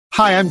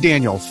Hi, I'm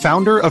Daniel,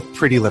 founder of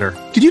Pretty Litter.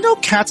 Did you know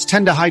cats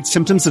tend to hide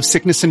symptoms of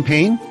sickness and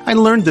pain? I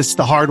learned this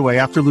the hard way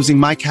after losing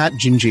my cat,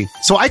 Gingy.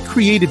 So I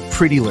created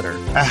Pretty Litter,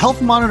 a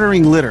health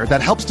monitoring litter that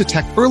helps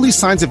detect early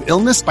signs of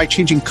illness by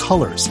changing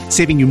colors,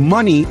 saving you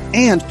money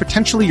and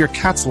potentially your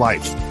cat's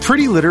life.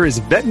 Pretty Litter is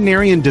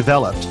veterinarian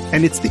developed,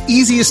 and it's the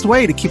easiest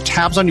way to keep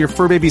tabs on your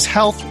fur baby's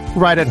health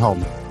right at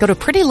home. Go to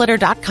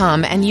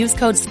prettylitter.com and use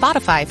code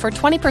SPOTIFY for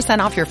 20%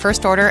 off your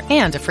first order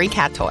and a free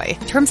cat toy.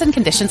 Terms and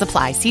conditions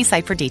apply. See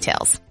site for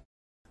details.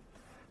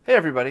 Hey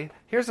everybody,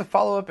 here's a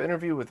follow-up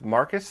interview with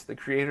Markus, the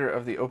creator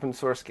of the open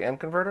source scan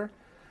converter.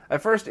 I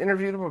first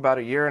interviewed him about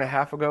a year and a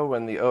half ago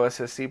when the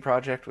OSSC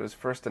project was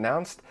first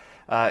announced,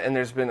 and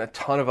there's been a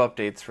ton of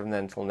updates from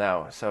then till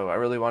now, so I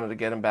really wanted to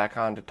get him back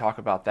on to talk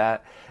about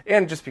that,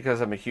 and just because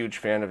I'm a huge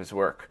fan of his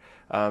work.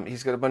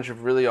 He's got a bunch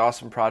of really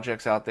awesome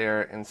projects out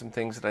there and some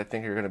things that I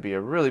think are going to be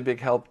a really big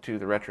help to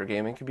the retro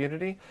gaming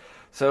community.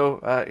 So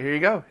here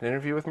you go, an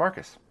interview with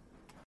Markus.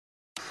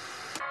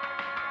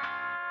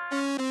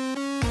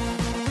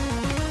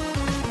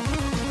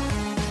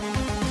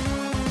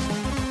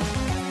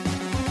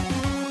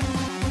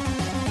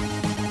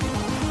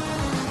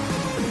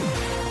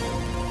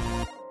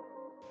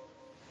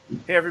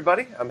 Hey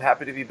everybody, I'm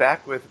happy to be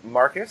back with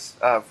Markus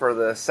for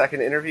the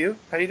second interview.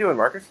 How you doing,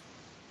 Markus?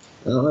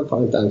 I'm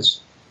fine,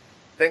 thanks.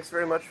 Thanks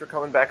very much for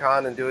coming back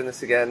on and doing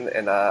this again,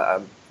 and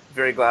I'm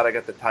very glad I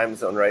got the time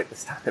zone right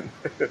this time.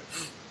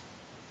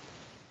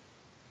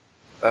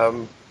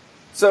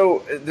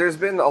 So there's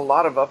been a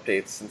lot of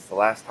updates since the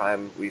last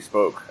time we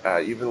spoke.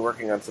 You've been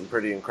working on some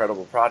pretty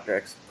incredible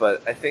projects,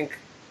 but I think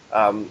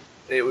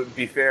it would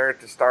be fair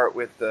to start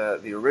with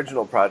the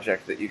original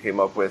project that you came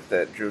up with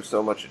that drew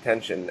so much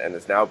attention and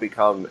has now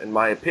become, in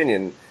my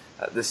opinion,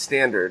 the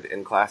standard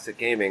in classic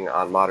gaming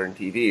on modern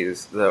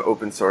TVs, the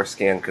open source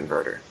scan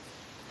converter.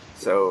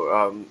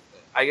 So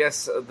I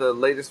guess the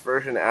latest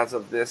version as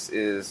of this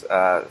is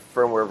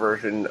firmware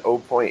version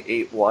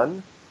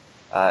 0.81,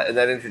 and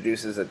that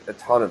introduces a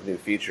ton of new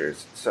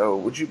features. So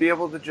would you be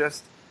able to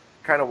just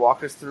kind of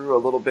walk us through a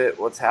little bit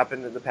what's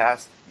happened in the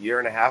past year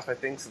and a half, I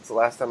think, since the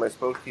last time I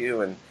spoke to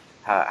you, and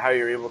how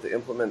you're able to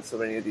implement so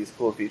many of these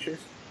cool features?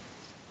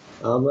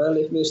 Well,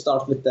 if we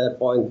start with the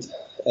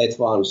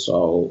 0.81,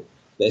 so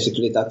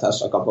basically that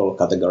has a couple of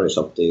categories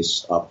of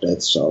these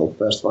updates. So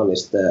first one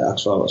is the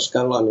actual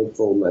scanline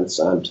improvements,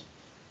 and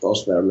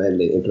those were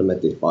mainly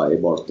implemented by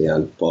Vorti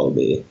and Paul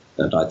B,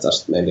 and I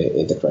just mainly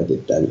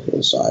integrated them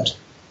inside.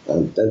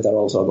 And then there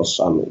also was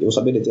some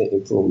usability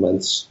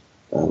improvements,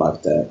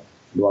 like the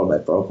dual-way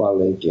profile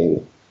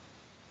linking,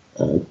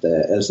 and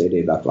the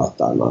LCD backlight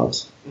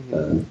timeout. Mm-hmm.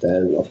 And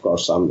then, of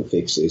course, some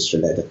fixes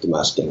related to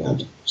masking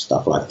and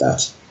stuff like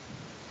that.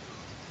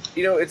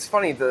 You know, it's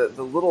funny, the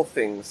little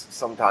things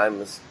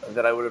sometimes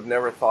that I would have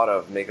never thought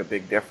of make a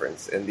big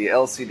difference, and the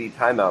LCD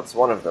timeout's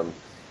one of them,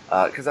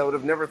 because I would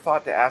have never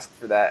thought to ask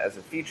for that as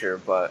a feature,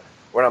 but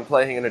when I'm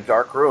playing in a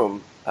dark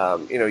room,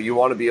 you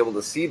want to be able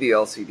to see the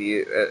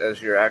LCD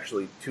as you're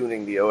actually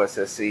tuning the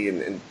OSSC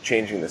and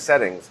changing the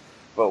settings.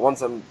 But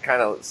once I'm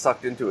kind of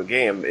sucked into a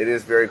game, it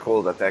is very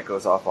cool that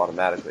goes off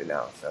automatically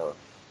now. So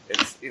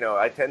it's,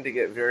 I tend to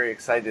get very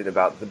excited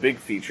about the big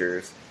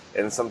features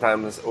and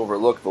sometimes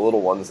overlook the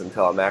little ones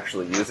until I'm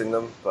actually using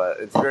them. But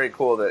it's very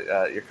cool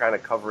that you're kind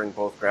of covering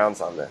both grounds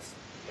on this.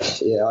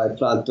 Yeah, I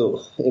planned to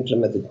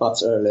implement it much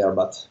earlier,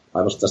 but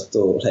I was just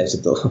too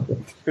lazy to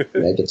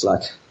make it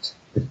like...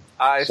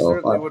 I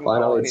certainly wouldn't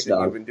call anything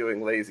you've been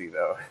doing lazy,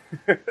 though.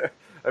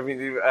 I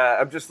mean,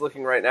 I'm just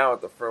looking right now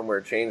at the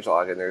firmware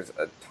changelog, and there's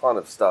a ton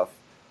of stuff.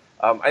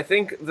 I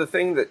think the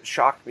thing that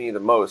shocked me the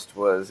most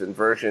was in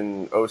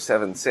version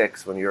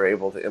 0.76 when you were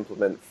able to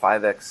implement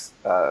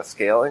 5x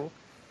scaling.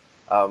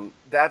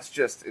 That's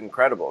just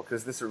incredible,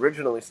 because this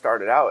originally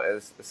started out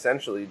as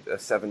essentially a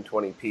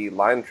 720p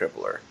line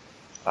tripler.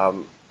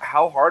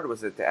 How hard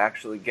was it to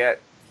actually get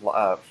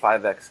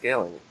 5x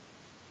scaling?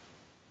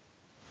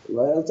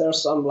 Well,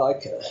 there's some,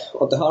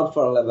 on the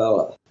hardware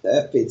level,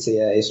 the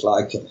FPGA is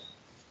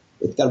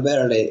it can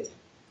barely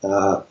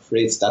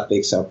reach that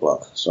pixel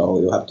block, so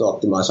you have to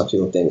optimize a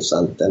few things,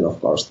 and then,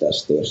 of course,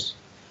 there's this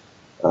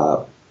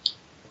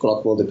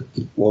clock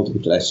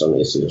multiplication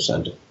issues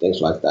and things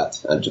like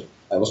that. And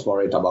I was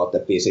worried about the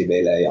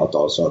PCB layout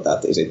also,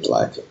 that is it,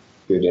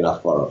 good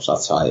enough for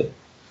such high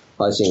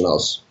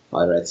signals,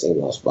 high rate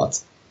signals,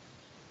 but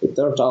it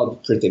turned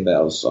out pretty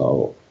well,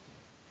 so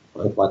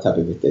I'm quite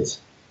happy with it.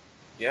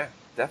 Yeah,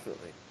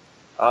 definitely.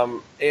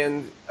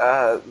 And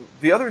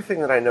the other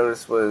thing that I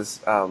noticed was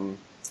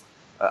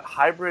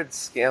hybrid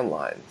scan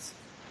lines.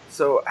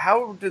 So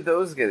how did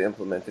those get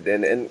implemented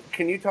in? And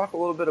can you talk a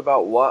little bit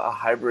about what a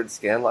hybrid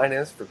scan line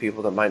is for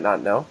people that might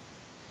not know?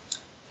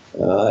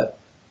 The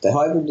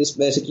hybrid is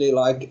basically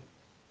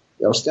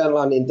your scan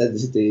line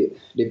intensity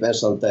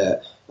depends on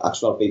the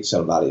actual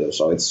pixel value,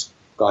 so it's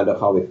kind of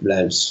how it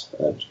blends.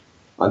 And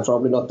I'm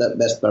probably not the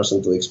best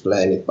person to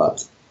explain it,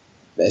 but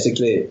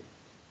basically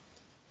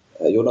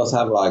you don't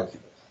have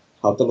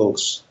how it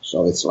looks,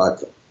 so it's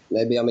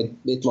maybe a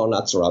bit more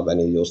natural when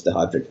you use the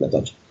hybrid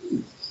method.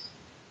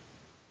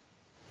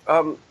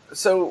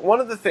 So one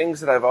of the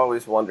things that I've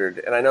always wondered,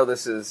 and I know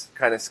this is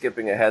kind of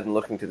skipping ahead and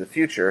looking to the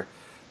future,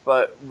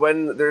 but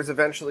when there's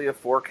eventually a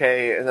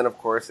 4K and then, of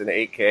course, an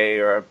 8K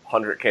or a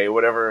 100K,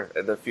 whatever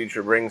the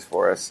future brings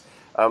for us,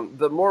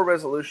 the more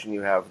resolution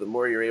you have, the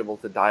more you're able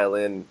to dial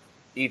in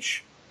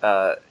each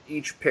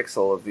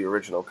pixel of the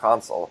original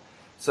console.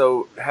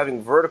 So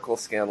having vertical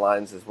scan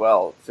lines as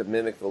well to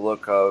mimic the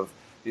look of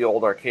the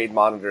old arcade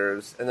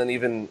monitors, and then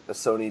even a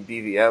Sony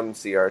BVM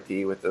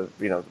CRT with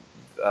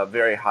a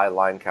very high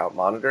line count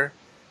monitor.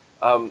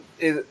 And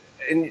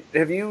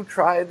have you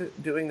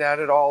tried doing that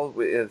at all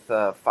with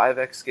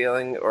 5x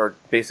scaling or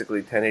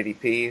basically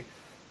 1080p?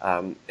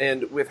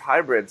 And with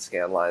hybrid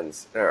scan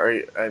lines,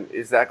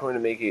 is that going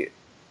to make it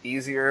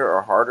easier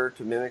or harder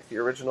to mimic the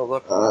original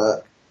look?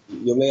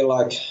 You mean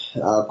like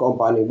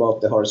combining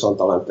both the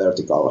horizontal and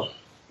vertical?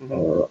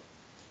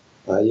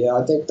 Mm-hmm. Yeah,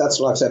 I think that's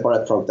like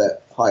separate from the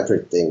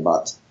hybrid thing,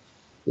 but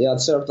yeah,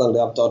 certainly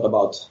I've thought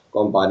about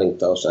combining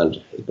those,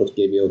 and it would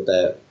give you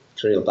the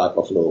real type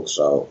of look.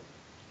 So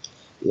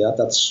yeah,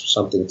 that's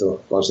something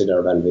to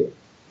consider when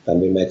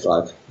we make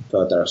like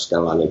further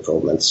scanline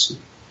improvements.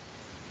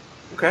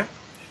 Okay.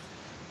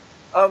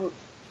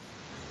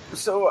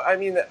 So I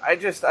mean, I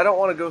don't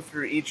want to go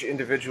through each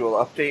individual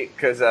update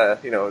because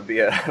it would be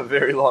a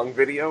very long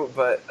video,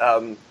 but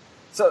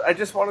so I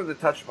just wanted to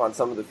touch upon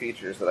some of the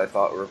features that I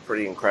thought were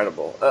pretty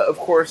incredible. Of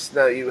course,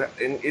 now you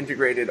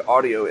integrated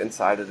audio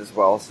inside it as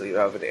well, so you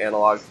have an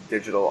analog to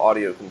digital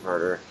audio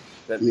converter.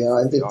 I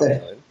think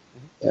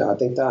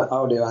the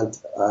audio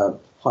and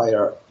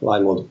higher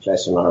line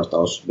multiplication are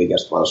those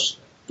biggest ones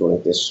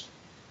during this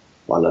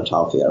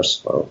 1.5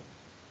 years. Or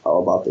how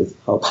about it?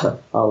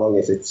 How long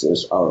is it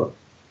since our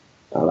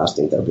last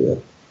interview?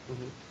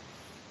 Mm-hmm.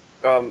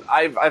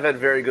 I've had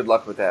very good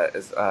luck with that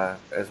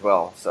as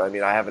well. So I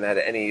mean, I haven't had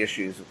any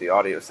issues with the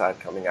audio side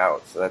coming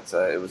out. So that's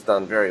it was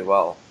done very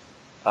well.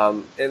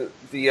 And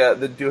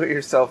the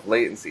do-it-yourself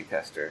latency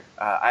tester,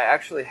 I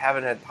actually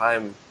haven't had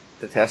time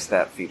to test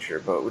that feature.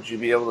 But would you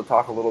be able to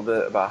talk a little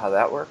bit about how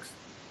that works?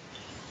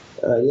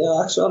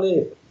 Yeah,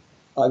 actually,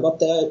 I got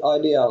the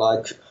idea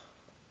like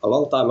a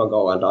long time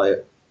ago, and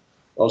I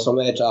also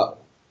made a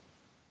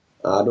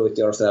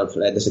do-it-yourself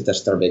latency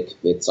tester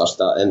with just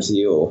a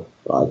MCU,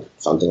 like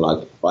something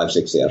like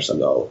 5-6 years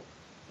ago.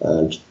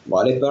 And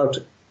while it worked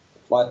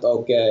quite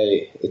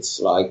okay,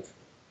 it's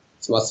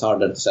much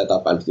harder to set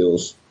up and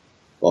use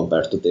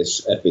compared to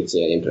this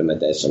FPGA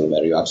implementation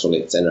where you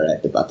actually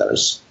generate the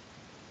patterns.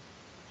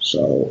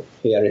 So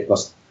here it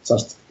was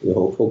just you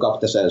hook up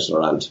the sensor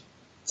and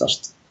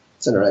just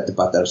generate the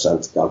patterns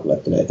and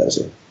calculate the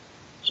latency.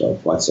 So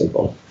quite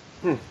simple.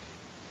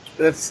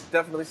 That's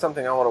definitely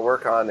something I want to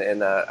work on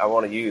and I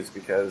want to use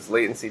because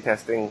latency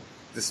testing,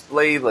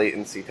 display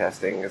latency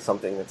testing is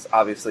something that's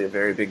obviously a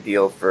very big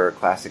deal for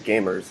classic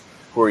gamers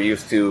who are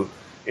used to,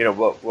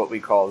 what we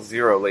call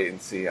zero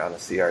latency on a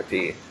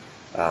CRT.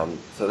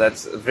 So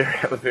that's a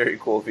very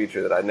cool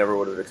feature that I never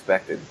would have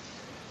expected.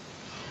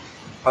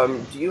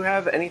 Do you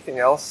have anything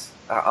else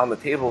on the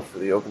table for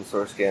the open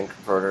source scan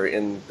converter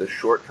in the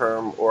short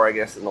term, or I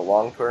guess in the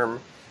long term,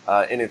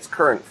 in its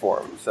current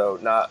form? So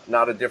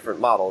not a different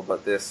model,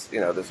 but this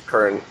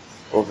current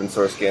open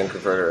source scan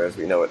converter as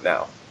we know it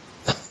now.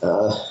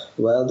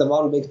 Well, the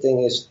one big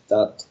thing is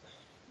that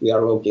we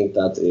are looking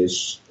at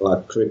is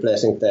like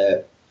replacing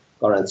the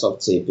current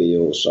soft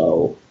CPU.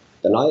 So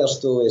the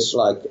NIOS 2 is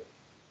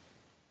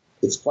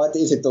it's quite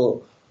easy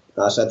to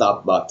set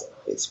up, but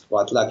it's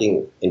quite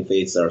lacking in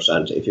features,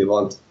 and if you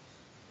want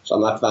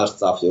some advanced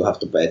stuff, you have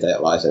to pay the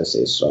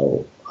licenses.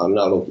 So I'm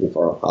now looking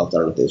for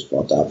alternatives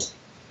for that.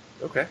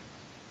 Okay.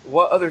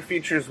 What other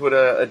features would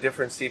a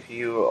different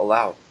CPU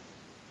allow?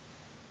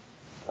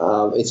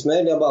 It's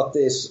mainly about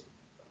this,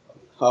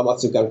 how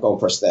much you can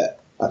compress the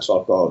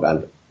actual code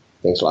and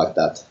things like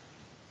that.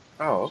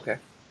 Oh, okay.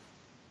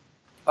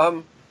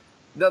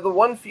 Now the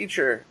one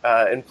feature,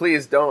 and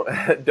please don't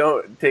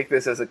take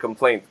this as a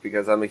complaint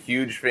because I'm a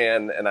huge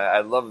fan and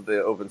I love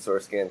the open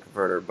source scan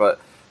converter, but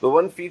the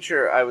one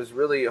feature I was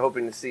really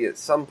hoping to see at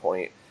some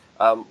point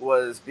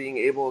was being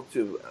able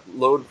to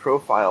load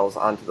profiles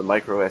onto the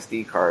micro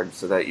SD card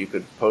so that you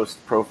could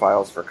post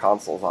profiles for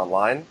consoles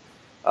online.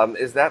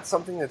 Is that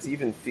something that's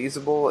even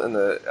feasible in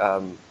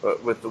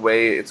with the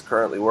way it's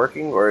currently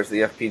working, or is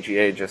the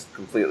FPGA just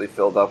completely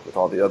filled up with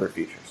all the other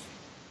features?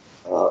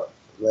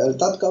 Well,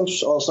 that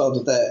comes also to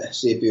the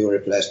CPU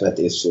replacement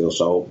issue.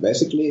 So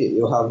basically,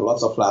 you have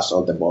lots of flash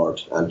on the board,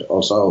 and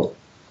also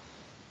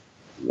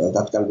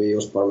that can be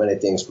used for many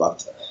things.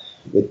 But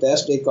with the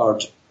SD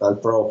card and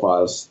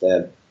profiles,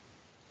 the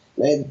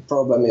main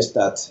problem is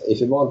that if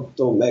you want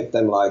to make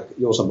them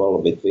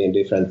usable between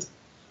different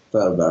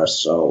firmwares,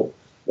 so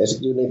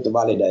basically you need to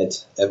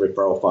validate every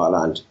profile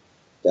and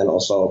then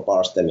also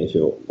parse them if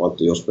you want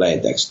to use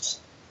plain text.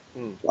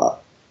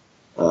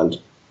 And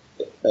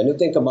when you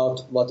think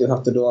about what you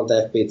have to do on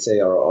the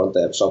FPGA or on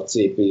the soft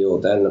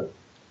CPU, then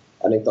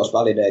adding those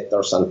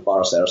validators and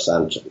parsers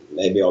and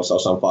maybe also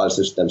some file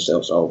systems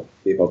so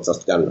people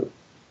just can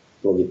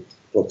plug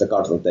the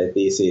card on their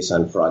PCs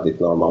and write it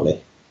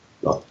normally,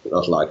 not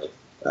like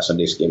as a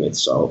disk image.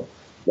 So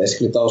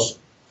basically those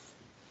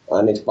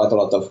need quite a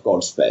lot of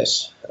code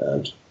space,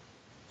 and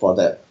for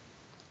the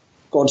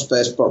code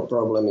space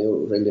problem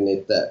you really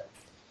need the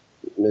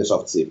new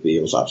soft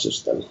CPU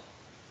subsystem.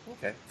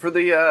 Okay. For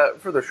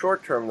the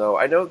short term though,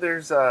 I know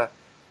there's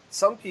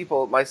some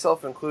people,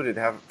 myself included,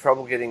 have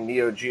trouble getting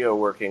Neo Geo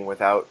working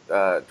without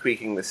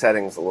tweaking the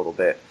settings a little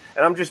bit.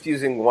 And I'm just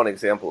using one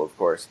example, of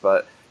course,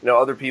 but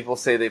other people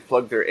say they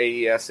plugged their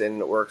AES in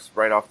and it works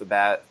right off the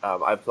bat.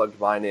 I plugged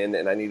mine in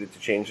and I needed to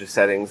change the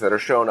settings that are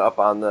shown up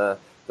on the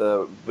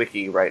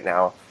wiki right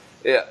now.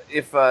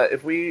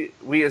 If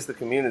we as the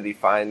community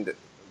find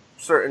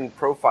certain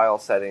profile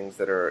settings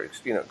that are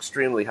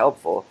extremely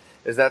helpful,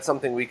 is that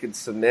something we could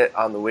submit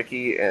on the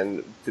wiki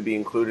and to be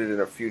included in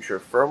a future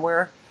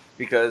firmware?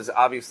 Because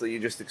obviously you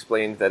just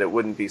explained that it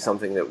wouldn't be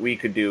something that we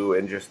could do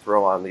and just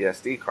throw on the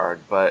SD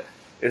card, but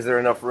is there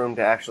enough room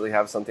to actually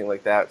have something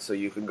like that so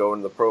you can go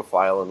into the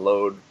profile and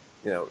load,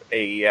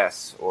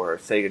 AES or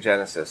Sega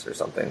Genesis or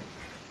something?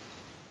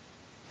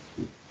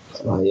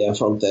 Yeah,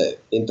 from the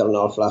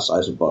internal flash,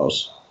 I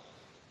suppose.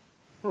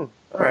 All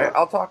right,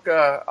 I'll talk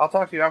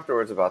to you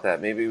afterwards about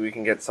that. Maybe we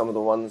can get some of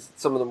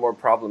the more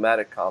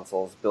problematic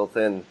consoles built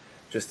in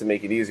just to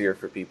make it easier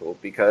for people.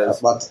 Because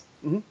about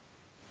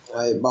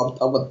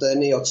the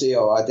Neo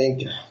Geo, I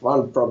think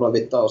one problem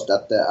with those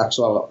that the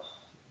actual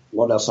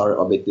models are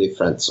a bit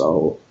different.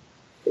 So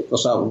it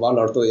was 1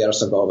 or 2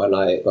 years ago when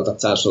I got a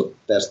chance to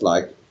test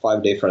like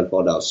 5 different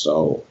models.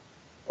 So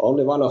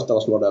only one of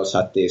those models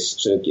had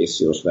these sync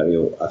issues where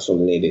you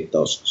actually needed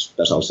those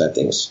special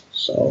settings.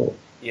 So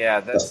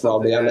yeah, that's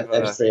probably an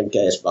extreme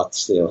case, but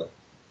still.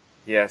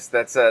 Yes,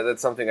 that's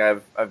something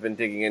I've been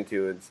digging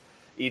into. It's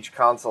each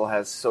console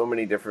has so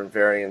many different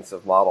variants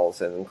of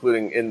models, and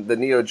including in the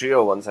Neo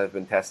Geo ones I've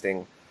been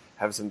testing,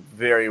 have some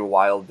very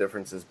wild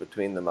differences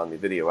between them on the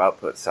video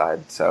output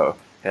side. So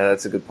yeah,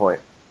 that's a good point.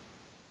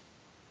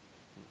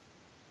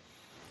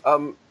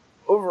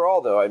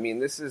 Overall, though, I mean,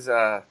 this is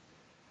I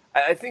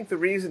think the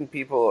reason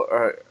people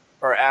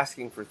are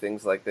asking for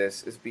things like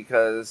this is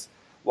because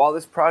while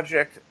this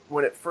project,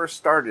 when it first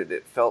started,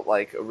 it felt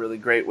like a really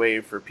great way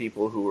for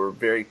people who were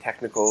very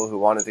technical, who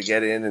wanted to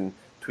get in and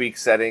tweak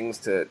settings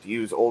to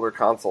use older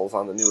consoles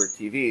on the newer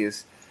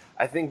TVs.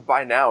 I think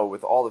by now,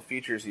 with all the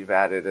features you've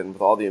added and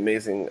with all the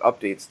amazing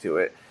updates to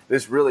it,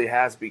 this really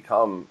has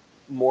become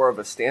more of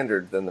a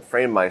standard than the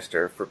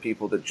FrameMeister for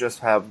people that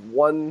just have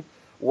one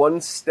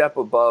step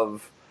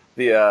above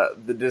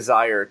the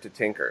desire to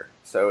tinker.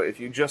 So if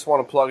you just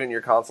want to plug in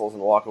your consoles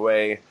and walk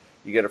away,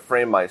 you get a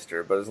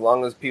FrameMeister. But as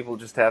long as people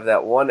just have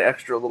that one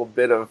extra little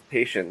bit of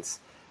patience,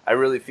 I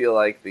really feel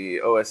like the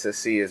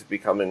OSSC is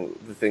becoming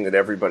the thing that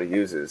everybody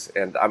uses,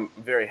 and I'm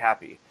very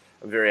happy.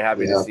 I'm very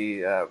happy to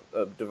see a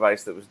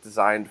device that was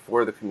designed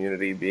for the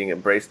community being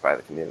embraced by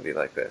the community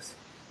like this.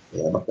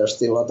 Yeah, but there's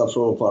still a lot of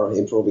room for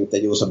improving the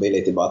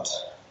usability. But,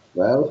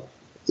 well,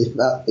 if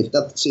that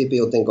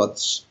CPU thing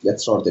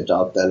gets sorted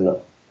out, then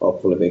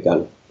hopefully we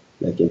can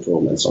make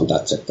improvements on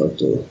that sector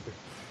too.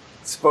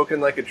 Spoken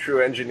like a true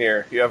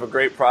engineer. You have a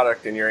great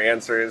product, and your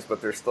answer is,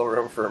 but there's still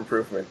room for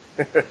improvement.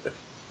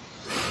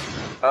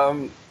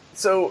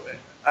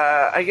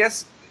 I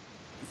guess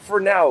for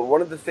now,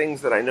 one of the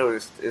things that I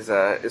noticed is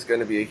going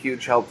to be a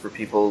huge help for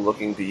people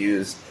looking to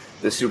use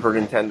the Super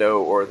Nintendo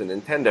or the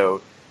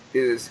Nintendo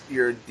is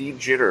your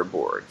de-jitter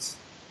boards.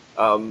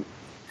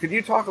 Could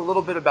you talk a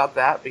little bit about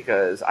that?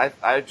 Because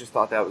I just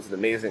thought that was an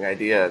amazing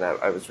idea, and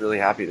I was really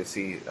happy to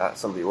see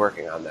somebody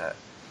working on that.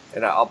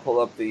 And I'll pull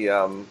up the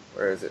I'll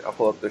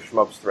pull up the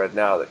Shmups thread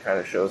now that kind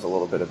of shows a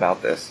little bit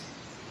about this.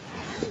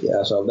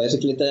 Yeah, so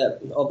basically the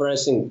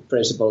operating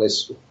principle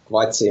is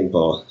quite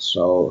simple.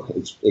 So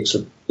it's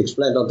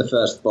explained on the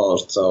first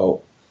post.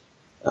 So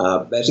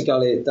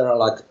basically there are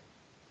like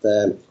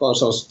the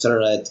consoles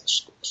generate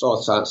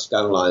short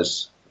scan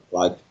lines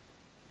like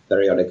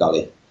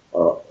periodically,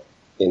 or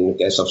in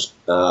case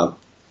of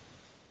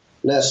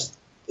NES,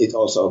 it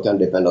also can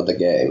depend on the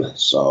game.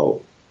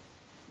 So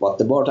what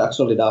the board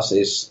actually does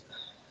is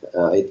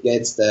it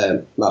gates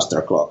the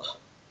master clock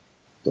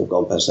to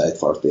compensate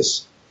for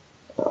this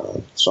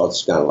short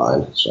scan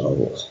line.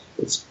 So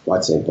it's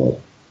quite simple.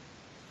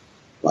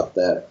 But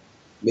the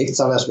big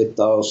challenge with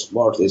those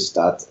boards is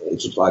that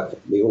it should like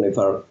be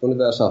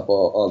universal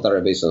for all the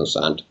revisions,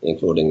 and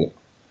including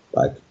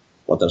like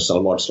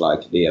potential mods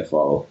like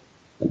DFO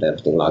and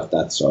everything like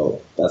that.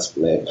 So that's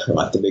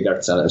like the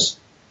bigger challenge.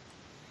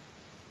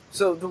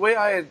 So the way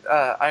I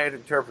had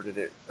interpreted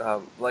it,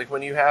 like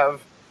when you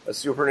have a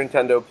Super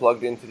Nintendo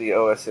plugged into the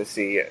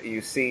OSSC,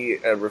 you see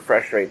a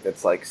refresh rate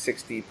that's like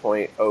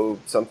 60.0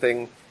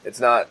 something. It's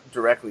not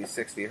directly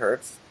 60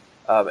 hertz,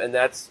 and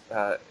that's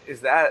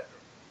is that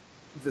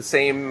the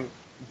same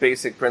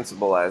basic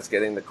principle as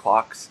getting the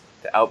clocks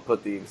to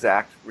output the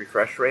exact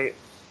refresh rate?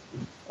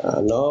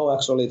 No,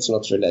 actually, it's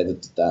not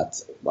related to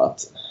that,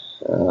 but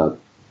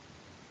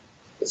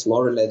it's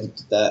more related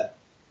to the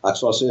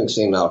actual sync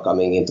signal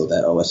coming into the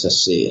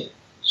OSSC.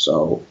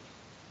 So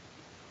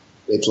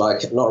it's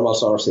like normal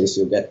sources,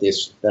 you get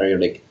this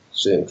periodic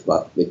sync,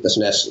 but with the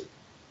SNES,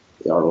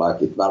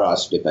 it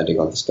varies depending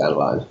on the scan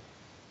line.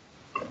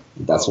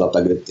 That's not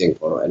a good thing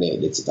for any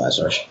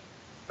digitizer.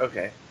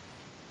 Okay.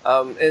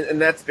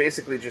 And that's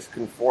basically just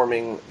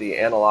conforming the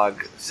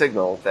analog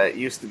signal that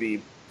used to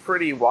be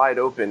pretty wide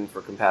open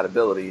for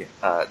compatibility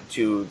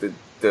to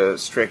the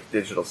strict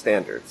digital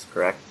standards,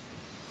 correct?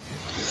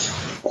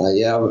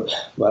 Yeah,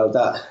 well,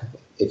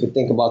 if you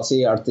think about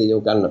CRT,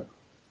 you can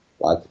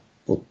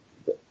put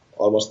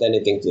almost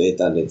anything to it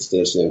and it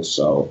still syncs.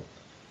 So,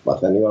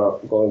 but when you are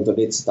going to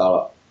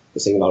digital, the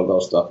signal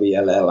goes to a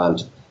PLL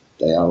and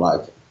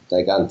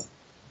they can't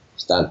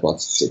stand much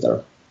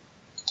jitter.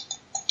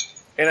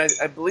 And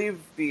I believe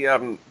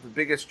the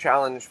biggest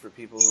challenge for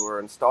people who are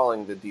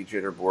installing the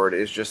dejitter board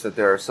is just that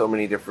there are so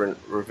many different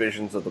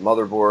revisions of the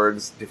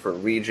motherboards,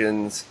 different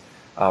regions.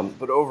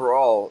 But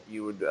overall,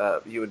 you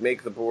would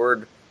make the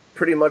board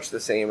pretty much the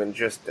same and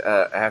just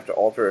have to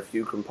alter a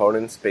few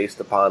components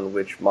based upon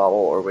which model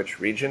or which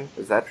region.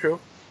 Is that true?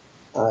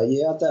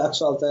 Yeah,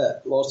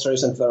 the most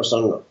recent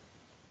version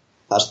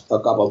has a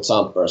couple of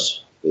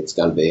jumpers, which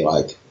can be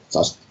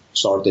just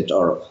sorted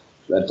or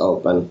left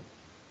open,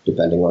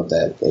 depending on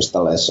the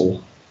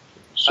installation.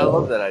 So, I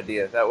love that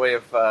idea. That way,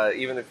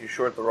 even if you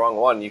short the wrong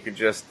one, you could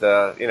just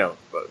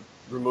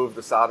remove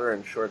the solder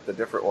and short the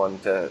different one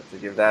to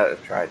give that a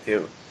try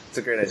too. It's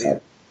a great idea.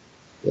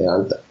 Yeah,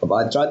 and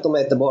I tried to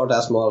make the board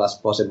as small as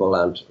possible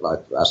and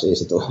as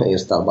easy to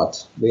install,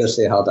 but we'll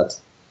see how the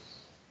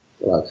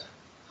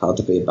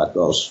feedback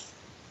goes.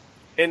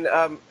 And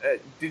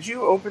did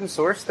you open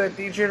source that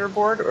dejitter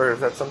board, or is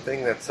that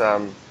something that's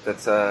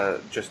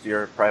just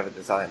your private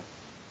design?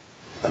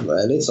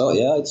 Well, it's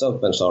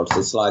open source.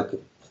 It's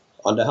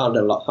under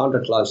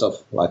 100 lines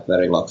of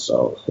Verilog,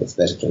 so it's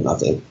basically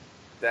nothing.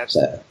 That's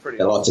pretty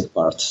the awesome. logic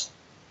part.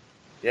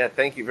 Yeah,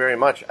 thank you very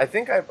much. I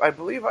think I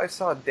believe I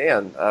saw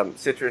Dan,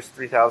 Citrus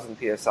 3000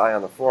 PSI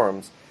on the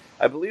forums.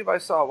 I believe I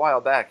saw a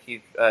while back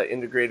he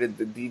integrated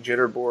the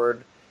dejitter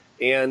board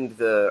and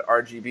the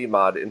RGB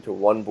mod into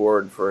one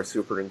board for a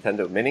Super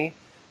Nintendo Mini.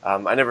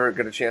 I never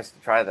got a chance to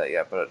try that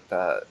yet,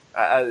 but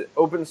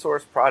open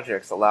source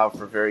projects allow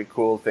for very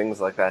cool things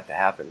like that to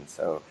happen.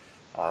 So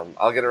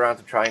I'll get around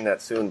to trying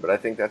that soon, but I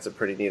think that's a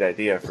pretty neat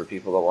idea for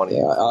people that want to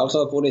use it. I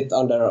also put it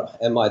under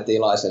MIT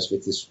license,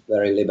 which is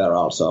very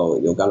liberal, so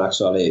you can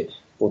actually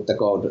put the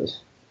code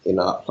in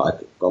a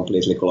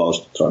completely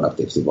closed product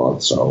if you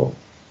want. So,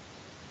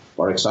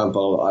 for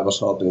example, I was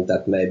hoping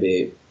that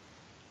maybe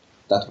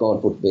that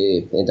code would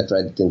be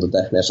integrated into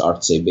the NES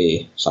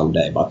RGB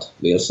someday, but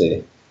we'll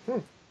see.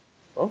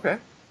 Okay.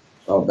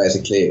 So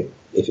basically,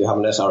 if you have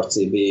NES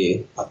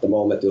RGB, at the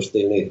moment you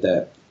still need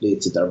the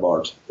digital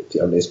board if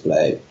your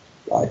display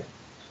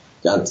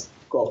can't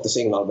cope the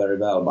signal very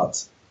well,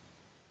 but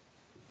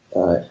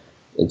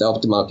in the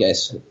optimal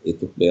case, it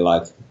would be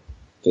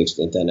fixed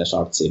in the NES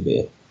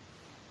RGB.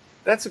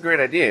 That's a great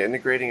idea,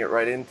 integrating it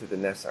right into the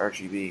NES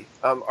RGB.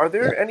 Are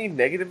there any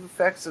negative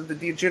effects of the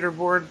dejitter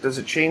board? Does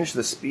it change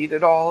the speed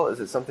at all? Is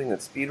it something that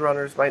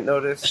speedrunners might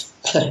notice?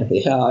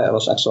 Yeah, I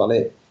was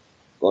actually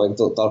going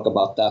to talk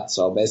about that.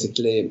 So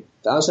basically,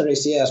 the answer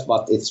is yes,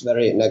 but it's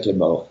very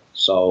negligible.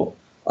 So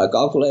I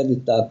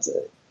calculated that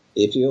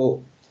if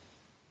you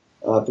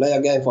play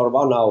a game for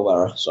 1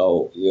 hour,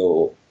 so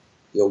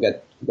you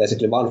get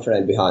basically 1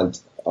 frame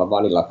behind a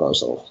vanilla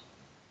console.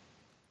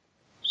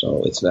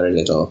 So it's very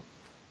little.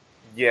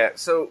 Yeah,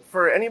 so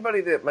for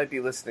anybody that might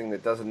be listening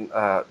that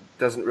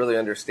doesn't really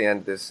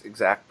understand this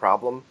exact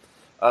problem,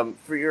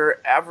 for your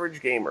average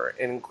gamer,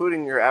 and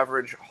including your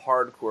average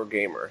hardcore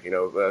gamer,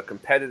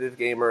 competitive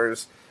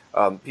gamers,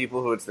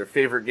 people who it's their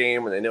favorite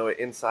game and they know it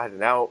inside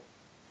and out,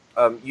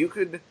 you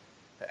could,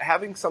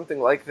 having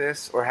something like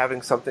this, or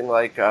having something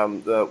like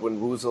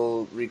when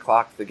Woozle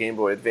reclocked the Game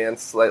Boy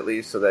Advance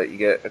slightly so that you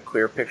get a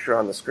clear picture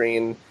on the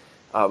screen,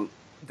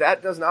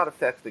 that does not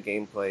affect the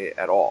gameplay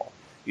at all.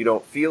 You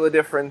don't feel a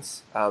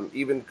difference.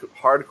 Even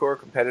hardcore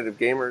competitive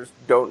gamers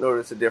don't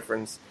notice a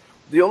difference.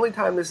 The only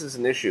time this is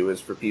an issue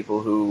is for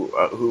people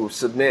who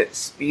submit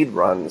speed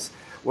runs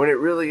when it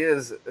really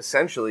is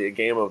essentially a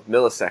game of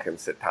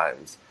milliseconds at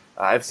times.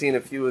 I've seen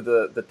a few of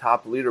the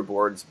top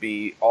leaderboards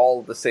be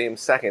all the same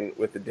second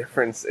with the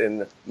difference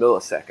in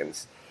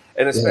milliseconds.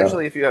 And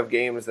especially if you have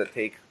games that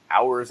take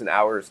hours and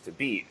hours to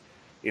beat,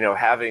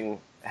 having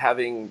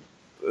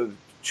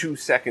 2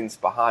 seconds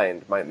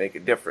behind might make a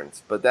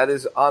difference. But that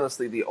is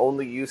honestly the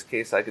only use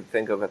case I could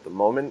think of at the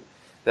moment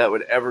that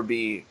would ever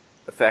be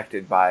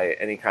affected by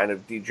any kind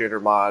of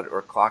dejitter mod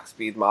or clock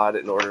speed mod,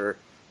 in order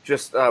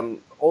just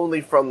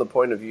only from the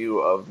point of view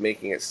of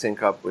making it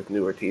sync up with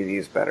newer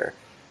TVs better.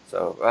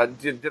 So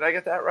did I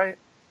get that right?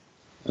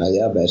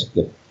 Yeah,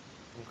 basically.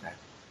 Okay.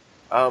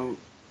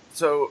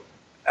 So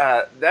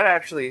that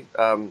actually,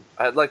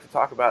 I'd like to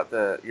talk about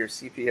your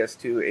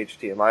CPS2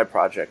 HDMI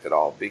project at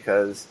all,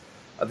 because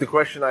the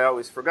question I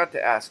always forgot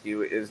to ask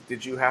you is,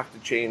 did you have to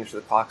change the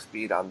clock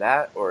speed on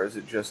that, or is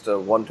it just a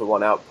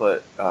 1-to-1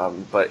 output,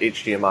 but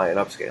HDMI and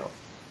upscale?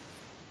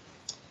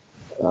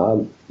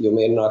 You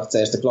mean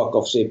change the clock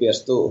of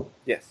CPS2?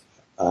 Yes.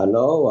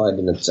 No, I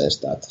didn't change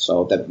that.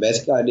 So the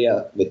basic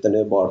idea with the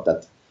new board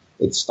that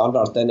it's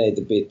standard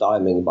 1080p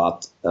timing,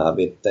 but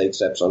with the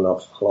exception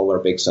of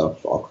lower pixel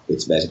clock,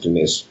 which basically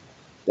means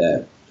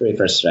the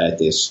refresh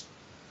rate is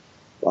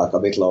like a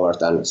bit lower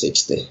than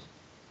 60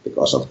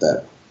 because of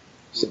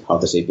how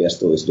the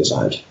CPS2 is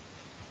designed.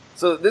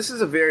 So this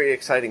is a very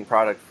exciting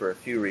product for a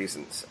few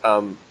reasons.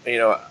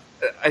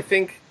 I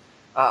think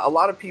a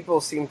lot of people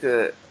seem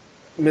to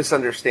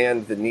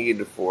misunderstand the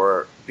need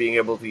for being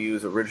able to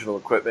use original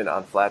equipment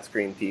on flat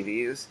screen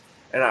TVs.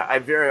 And I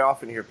very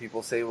often hear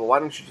people say, well, why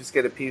don't you just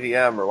get a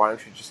PVM or why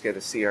don't you just get a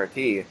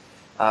CRT?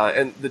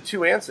 And the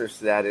two answers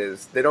to that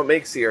is they don't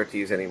make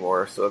CRTs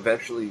anymore, so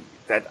eventually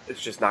that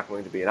it's just not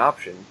going to be an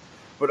option.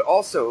 But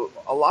also,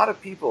 a lot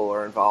of people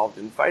are involved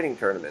in fighting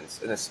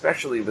tournaments, and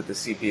especially with the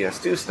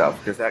CPS2 stuff,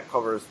 because that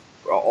covers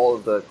all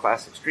of the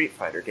classic Street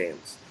Fighter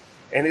games.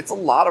 And it's a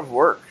lot of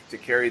work to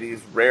carry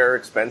these rare,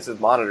 expensive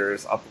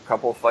monitors up a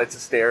couple of flights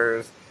of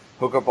stairs,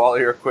 hook up all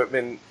your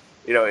equipment.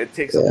 It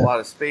takes up a lot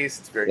of space.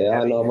 It's very heavy.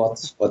 I know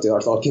what you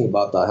are talking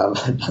about. I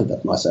have done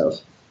that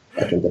myself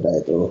back in the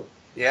day, too.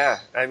 Yeah,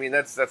 I mean,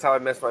 that's how I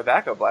messed my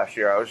back up last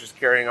year. I was just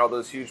carrying all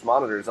those huge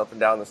monitors up and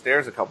down the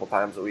stairs a couple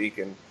times a week,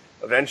 and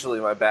eventually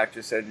my back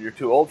just said, you're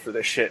too old for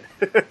this shit.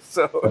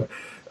 So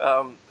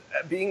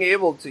being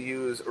able to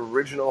use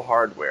original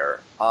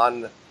hardware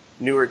on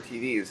newer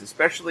TVs,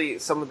 especially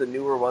some of the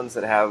newer ones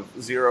that have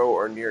zero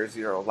or near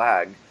zero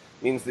lag,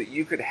 means that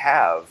you could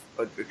have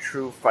a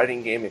true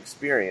fighting game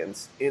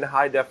experience in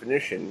high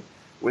definition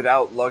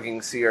without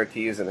lugging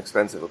CRTs and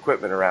expensive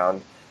equipment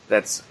around.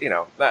 That's,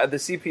 the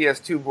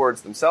CPS2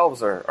 boards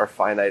themselves are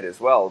finite as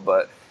well,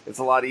 but it's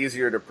a lot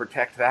easier to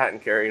protect that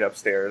and carry it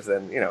upstairs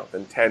than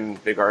 10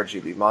 big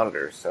RGB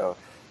monitors. So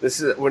this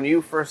is, when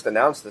you first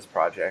announced this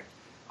project,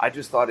 I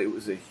just thought it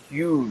was a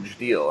huge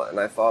deal, and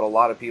I thought a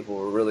lot of people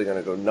were really going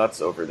to go nuts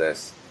over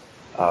this.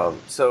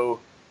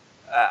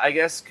 I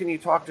guess, can you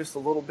talk just a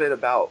little bit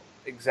about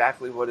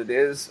exactly what it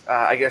is?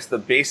 I guess the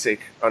basic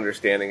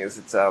understanding is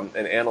it's an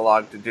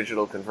analog to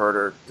digital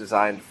converter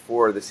designed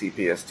for the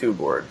CPS2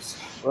 boards.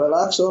 Well,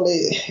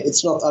 actually,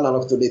 it's not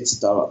analog to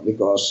digital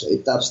because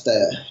it taps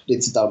the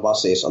digital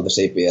buses on the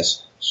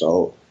CPS,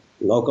 so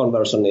no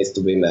conversion needs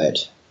to be made.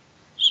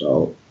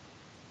 So.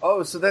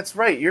 Oh, so that's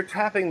right. You're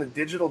tapping the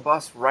digital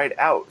bus right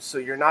out, so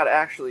you're not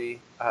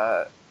actually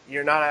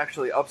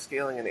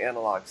upscaling an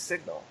analog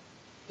signal.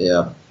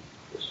 Yeah.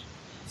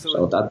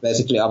 So that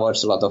basically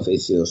avoids a lot of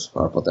issues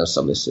or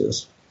potential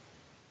issues.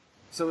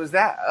 So is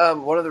that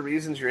one of the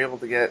reasons you're able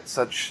to get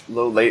such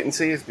low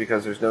latency is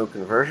because there's no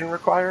conversion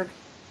required?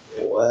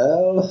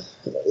 Well,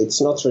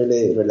 it's not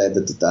really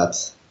related to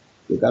that.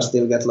 You can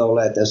still get low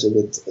latency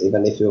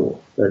even if you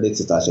were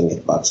digitizing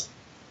it, but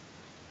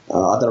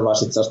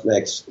otherwise it just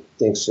makes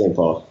things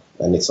simple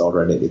when it's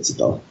already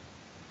digital.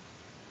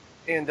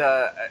 And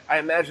I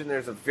imagine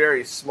there's a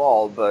very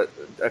small but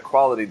a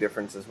quality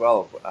difference as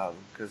well,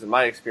 because in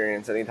my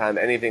experience, anytime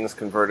anything's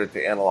converted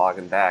to analog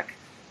and back,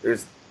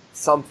 there's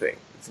something.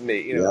 It's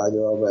me, Yeah,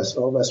 you always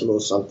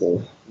lose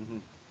something.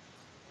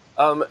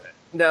 Mm-hmm.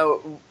 Now,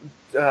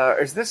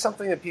 is this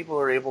something that people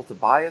are able to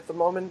buy at the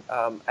moment?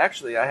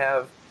 Actually, I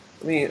have.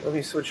 Let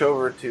me switch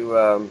over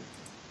to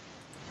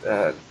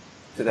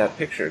that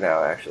picture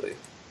now. Actually,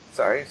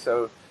 sorry.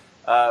 So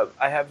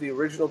I have the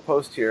original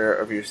post here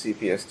of your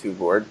CPS2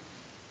 board.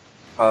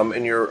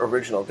 In your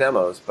original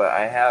demos, but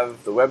I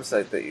have the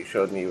website that you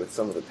showed me with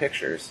some of the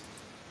pictures.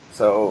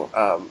 So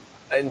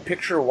in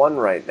picture 1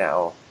 right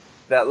now,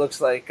 that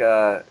looks like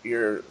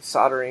you're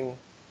soldering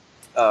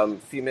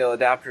female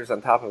adapters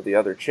on top of the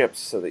other chips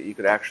so that you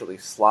could actually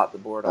slot the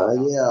board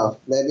on. Yeah,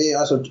 maybe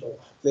I should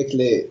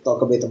quickly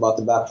talk a bit about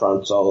the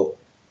background. So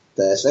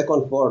the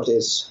second board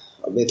is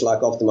a bit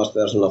like optimized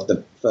version of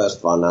the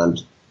first one,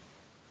 and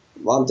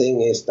one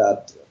thing is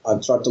that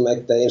I've tried to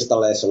make the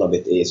installation a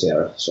bit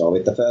easier. So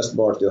with the first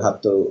board, you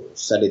have to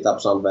set it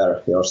up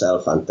somewhere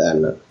yourself and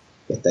then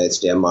get the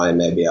HDMI,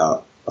 maybe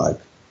a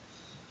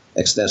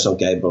extension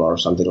cable or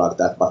something like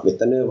that. But with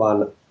the new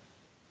one,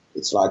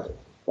 it's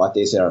quite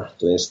easier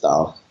to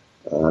install.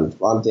 And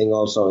one thing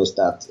also is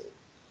that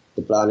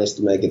the plan is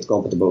to make it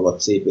compatible with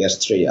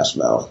CPS3 as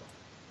well.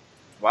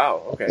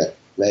 Wow, okay.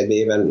 Maybe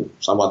even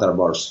some other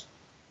boards.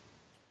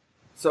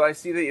 So I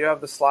see that you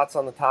have the slots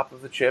on the top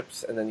of the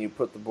chips, and then you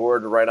put the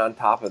board right on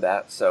top of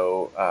that.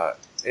 So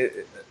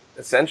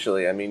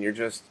essentially, I mean, you're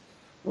just,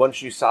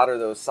 once you solder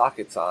those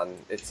sockets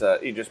on, it's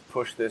you just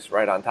push this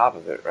right on top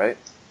of it, right?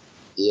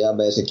 Yeah,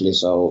 basically.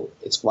 So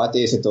it's quite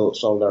easy to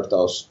solder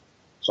those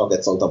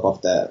sockets on top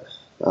of the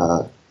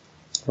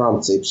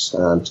RAM chips,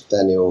 and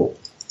then you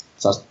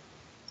just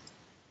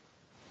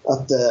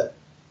add the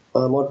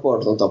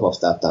motherboard on top of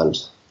that and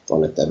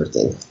connect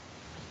everything.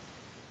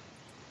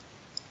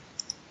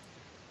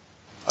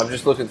 I'm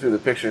just looking through the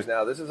pictures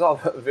now. This is all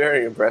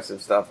very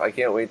impressive stuff. I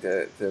can't wait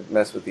to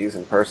mess with these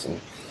in person.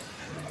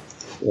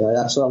 Yeah,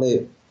 I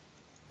actually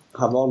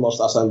have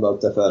almost assembled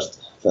the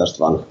first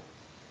one.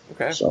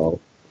 Okay. So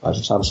I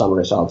should have some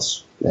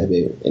results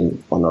maybe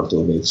in 1 or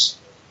 2 weeks.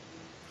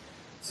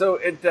 So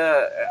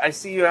I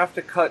see you have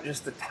to cut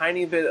just a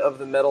tiny bit of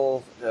the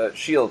metal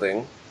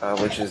shielding,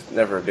 which is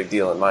never a big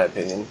deal in my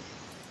opinion.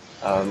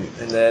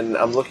 And then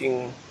I'm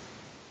looking,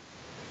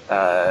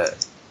 and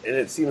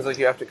it seems like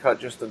you have to cut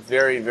just a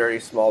very, very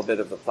small bit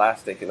of the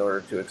plastic in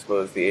order to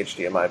expose the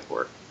HDMI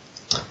port.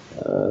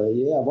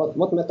 Yeah,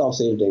 what metal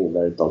shielding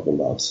were you talking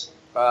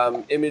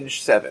about?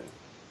 Image 7.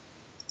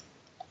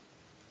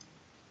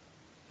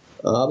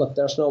 But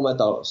there's no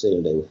metal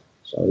shielding,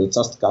 so you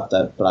just cut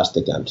the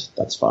plastic and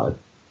that's fine.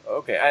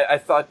 Okay, I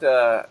thought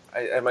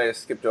I might have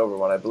skipped over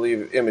one. I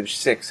believe image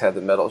 6 had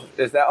the metal.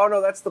 Is that? Oh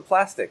no, that's the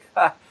plastic.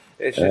 Ha!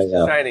 It's just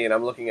shiny, and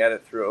I'm looking at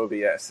it through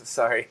OBS.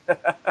 Sorry.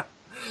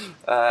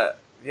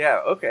 Yeah.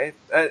 Okay.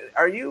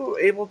 Are you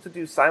able to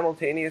do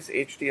simultaneous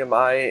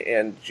HDMI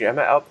and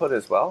JAMA output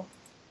as well?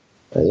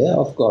 Yeah,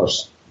 of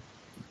course.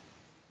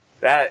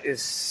 That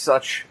is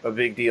such a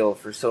big deal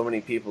for so many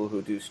people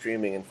who do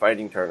streaming and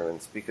fighting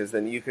tournaments, because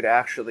then you could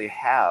actually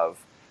have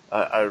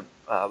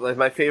like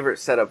my favorite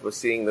setup was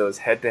seeing those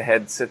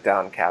head-to-head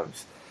sit-down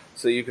cabs.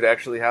 So you could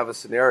actually have a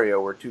scenario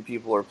where two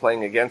people are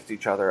playing against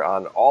each other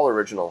on all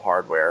original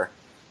hardware,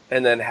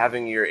 and then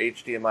having your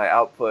HDMI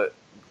output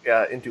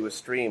into a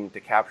stream to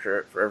capture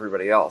it for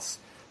everybody else.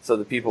 So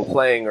the people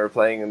playing are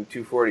playing in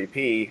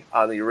 240p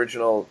on the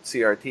original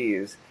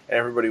CRTs, and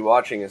everybody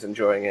watching is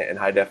enjoying it in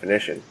high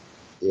definition.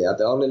 Yeah,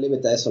 the only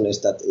limitation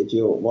is that if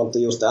you want to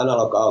use the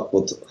analog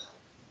output,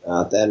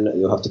 then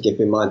you have to keep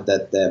in mind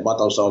that the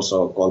buttons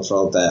also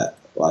control the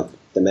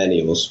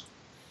menus.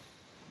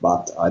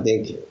 But I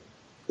think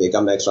we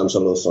can make some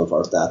solution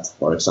for that.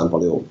 For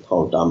example, you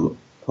hold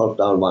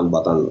down one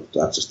button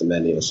to access the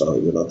menu, so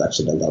you don't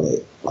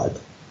accidentally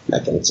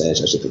make any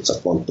changes if you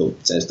just want to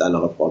change the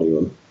analog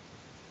volume.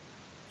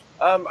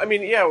 I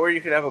mean, yeah, or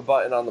you could have a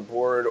button on the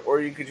board, or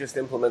you could just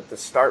implement the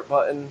start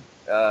button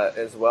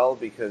as well,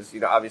 because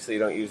obviously you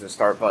don't use the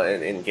start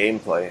button in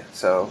gameplay.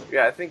 So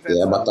yeah, I think that's...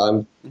 Yeah, but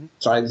I'm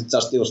trying to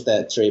just use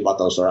the 3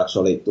 buttons, or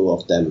actually 2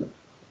 of them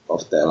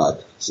of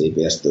the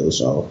CPS2,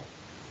 so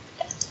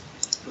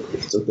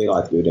it should be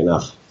good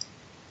enough.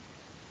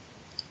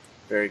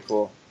 Very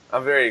cool.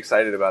 I'm very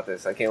excited about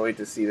this. I can't wait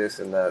to see this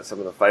in some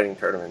of the fighting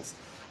tournaments.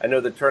 I know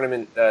the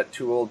tournament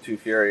Too Old, Too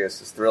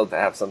Furious is thrilled to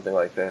have something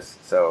like this,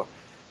 so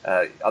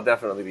I'll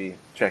definitely be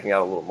checking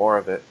out a little more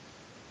of it.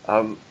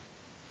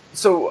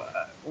 So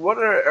what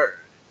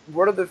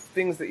are the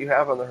things that you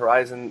have on the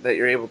horizon that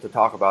you're able to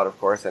talk about? Of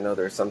course, I know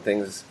there's some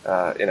things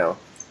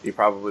you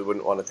probably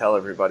wouldn't want to tell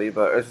everybody,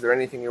 but is there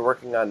anything you're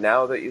working on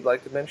now that you'd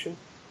like to mention?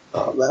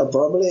 Well,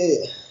 probably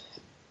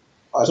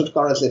I should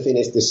currently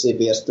finish this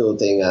CPS2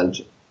 thing and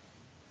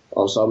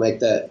also make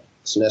the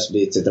SNES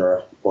Beat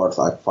Jitter board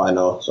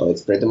final, so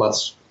it's pretty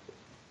much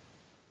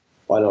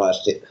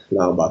finalized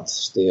now, but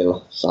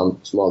still some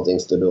small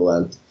things to do.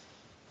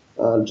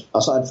 And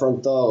aside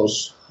from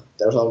those,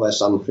 there's always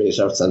some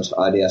research and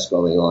ideas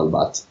going on,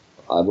 but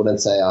I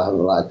wouldn't say I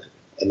have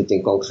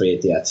anything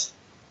concrete yet.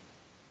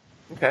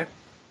 Okay.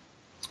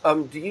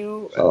 Do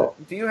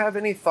you have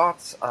any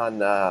thoughts on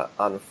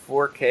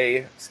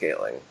 4K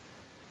scaling?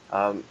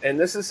 And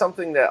this is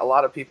something that a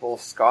lot of people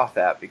scoff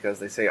at because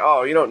they say,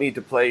 "Oh, you don't need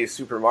to play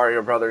Super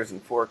Mario Brothers in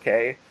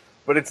 4K."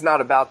 But it's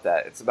not about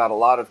that. It's about a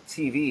lot of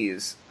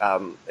TVs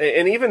and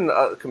even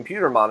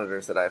computer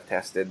monitors that I've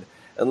tested.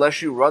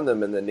 Unless you run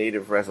them in the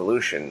native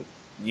resolution,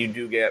 you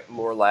do get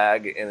more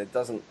lag, and it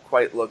doesn't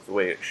quite look the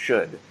way it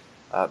should.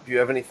 Do you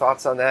have any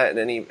thoughts on that, and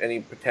any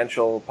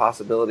potential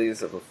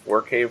possibilities of a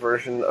 4K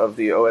version of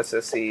the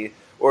OSSC,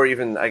 or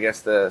even, I guess,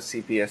 the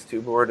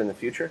CPS2 board in the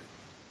future?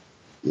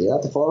 Yeah,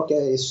 the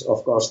 4K is,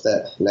 of course,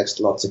 the next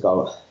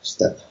logical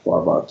step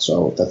forward,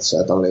 so that's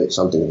certainly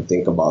something to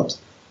think about.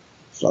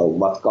 So,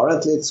 but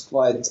currently it's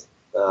quite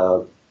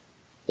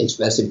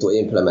expensive to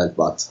implement,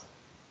 but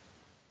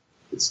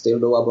it's still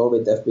doable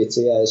with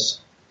FPGAs.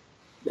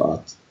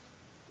 But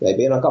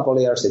maybe in a couple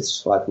of years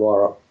it's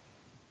more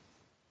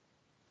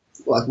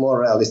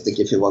realistic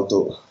if you want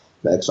to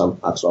make some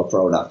actual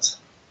product.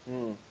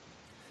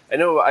 I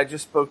know I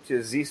just spoke to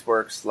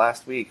ZSWorks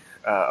last week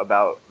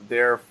about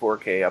their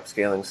 4K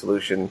upscaling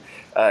solution,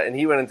 and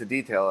he went into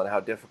detail on how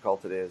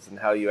difficult it is and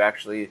how you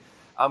actually...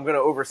 I'm going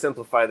to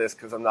oversimplify this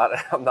because I'm not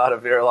a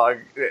Verilog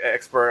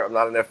expert, I'm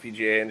not an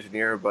FPGA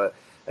engineer, but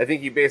I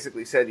think he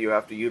basically said you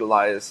have to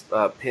utilize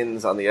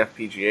pins on the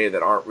FPGA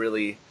that aren't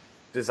really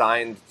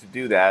designed to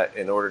do that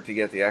in order to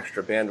get the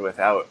extra bandwidth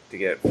out to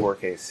get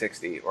 4K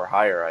 60 or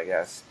higher, I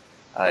guess.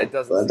 It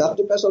doesn't. Well, that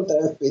depends on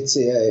the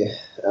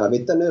FPGA.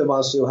 With the new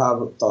ones, you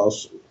have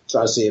those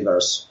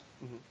transceivers,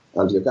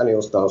 and you can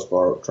use those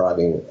for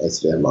driving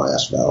HDMI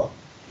as well.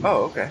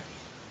 Oh, okay.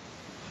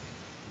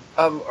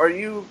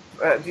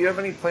 Do you have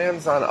any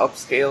plans on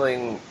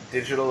upscaling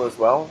digital as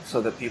well,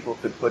 so that people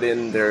could put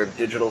in their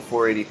digital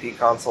 480p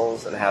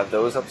consoles and have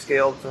those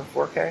upscaled to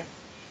 4K?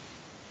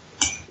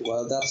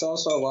 Well, that's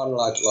also one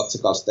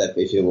logical step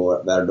if you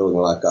were doing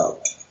a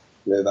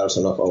new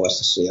version of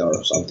OSSC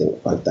or something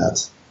like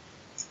that.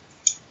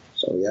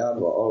 So yeah,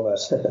 I'm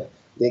always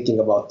thinking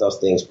about those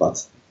things,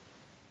 but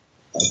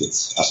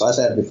it's, as I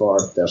said before,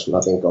 there's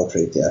nothing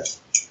concrete yet.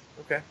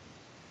 Okay.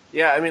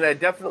 Yeah, I mean, I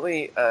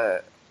definitely...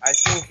 I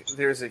think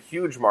there's a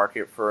huge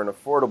market for an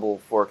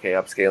affordable 4K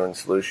upscaling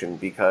solution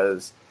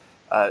because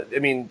I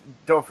mean,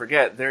 don't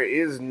forget, there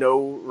is no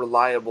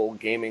reliable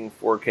gaming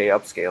 4K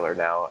upscaler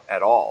now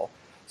at all.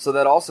 So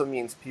that also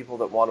means people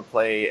that want to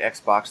play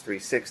Xbox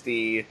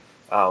 360,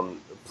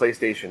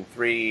 PlayStation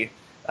 3,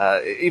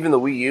 even the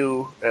Wii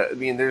U, I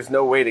mean, there's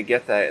no way to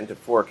get that into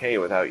 4K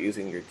without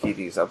using your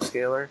TV's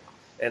upscaler.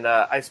 And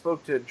I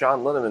spoke to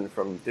John Linneman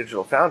from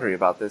Digital Foundry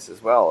about this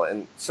as well.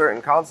 And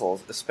certain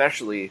consoles,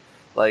 especially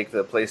like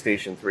the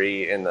PlayStation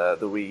 3 and the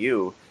Wii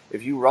U,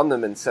 if you run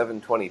them in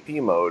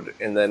 720p mode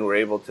and then were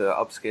able to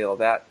upscale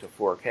that to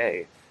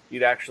 4K,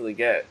 you'd actually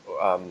get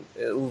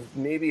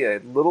maybe a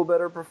little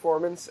better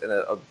performance and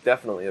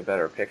definitely a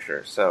better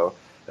picture. So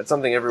that's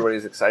something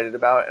everybody's excited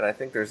about, and I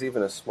think there's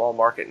even a small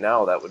market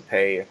now that would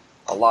pay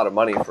a lot of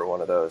money for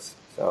one of those.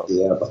 So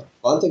yeah, but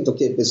one thing to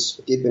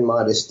keep in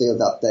mind is still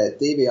that the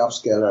TV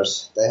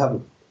upscalers, they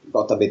have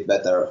got a bit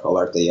better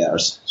over the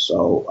years.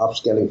 So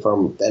upscaling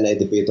from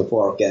 1080p to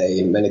 4K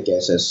in many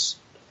cases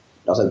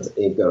doesn't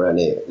incur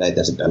any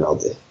latency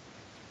penalty.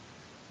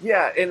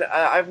 Yeah, and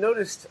I've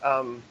noticed,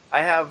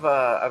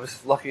 I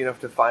was lucky enough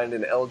to find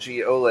an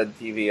LG OLED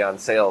TV on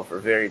sale for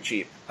very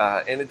cheap,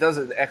 and it does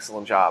an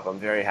excellent job. I'm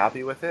very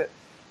happy with it.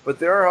 But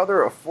there are other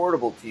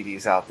affordable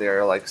TVs out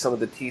there, like some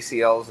of the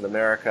TCLs in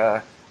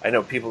America. I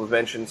know people have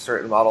mentioned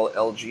certain model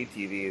LG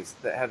TVs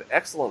that have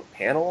excellent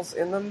panels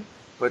in them,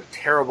 but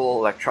terrible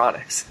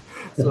electronics.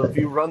 So if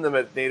you run them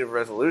at native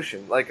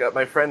resolution, like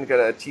my friend got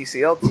a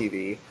TCL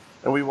TV,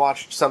 and we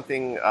watched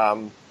something,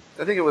 I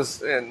think it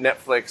was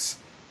Netflix,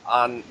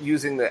 on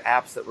using the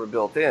apps that were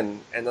built in,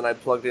 and then I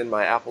plugged in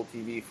my Apple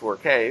TV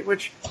 4K,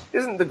 which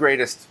isn't the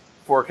greatest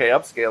 4K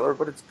upscaler,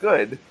 but it's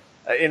good,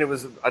 and it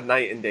was a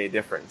night and day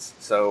difference.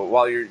 So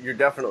while you're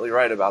definitely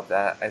right about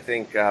that, I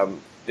think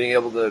being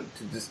able to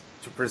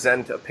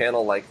present a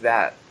panel like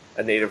that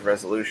at native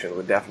resolution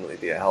would definitely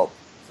be a help.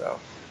 So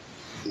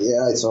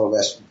yeah, it's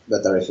always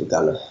better if you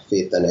can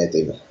fit the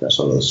native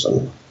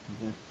resolution.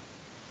 Mm-hmm.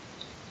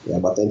 Yeah,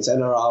 but in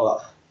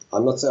general,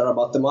 I'm not sure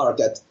about the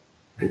market.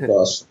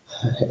 Because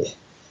if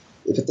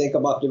you think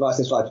about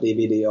devices like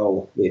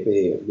DVDO,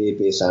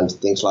 VPs and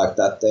things like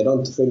that, they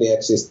don't really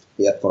exist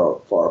yet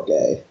for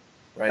 4K.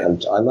 Right.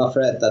 And I'm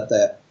afraid that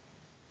the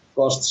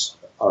costs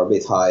are a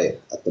bit high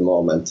at the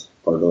moment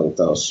for doing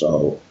those.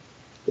 So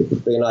it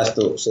would be nice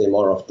to see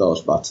more of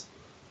those, but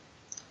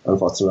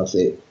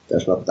unfortunately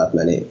there's not that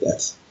many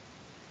yet.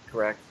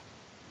 Correct.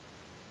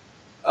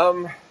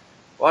 Well,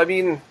 I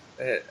mean,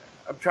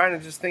 I'm trying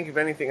to just think of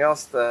anything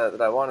else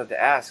that I wanted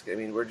to ask. I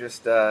mean, we're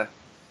just...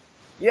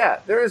 Yeah,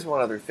 there is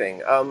one other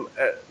thing.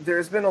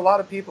 There's been a lot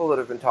of people that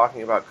have been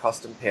talking about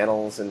custom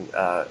panels, and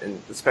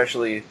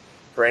especially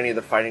for any of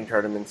the fighting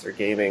tournaments or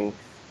gaming.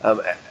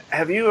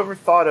 Have you ever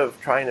thought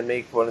of trying to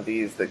make one of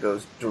these that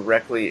goes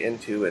directly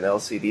into an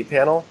LCD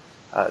panel?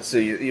 So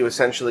you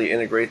essentially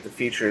integrate the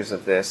features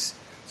of this,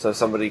 so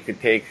somebody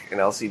could take an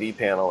LCD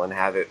panel and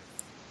have it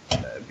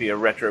be a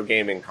retro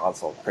gaming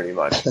console, pretty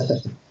much.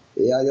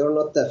 Yeah, you're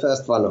not the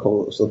first one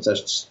who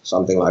suggests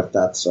something like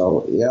that.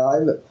 So yeah,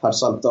 I've had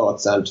some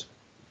thoughts, and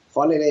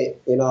funnily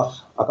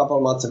enough, a couple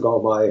of months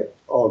ago, my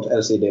old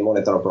LCD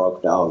monitor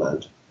broke down,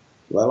 and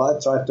well, I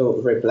tried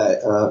to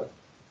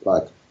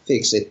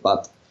fix it,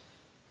 but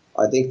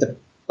I think the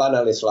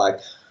panel is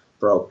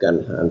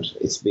broken and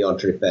it's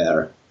beyond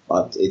repair.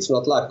 But it's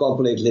not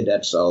completely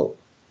dead, so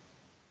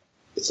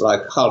it's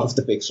half of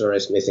the picture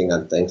is missing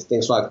and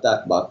things like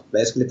that. But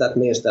basically, that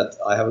means that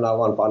I have now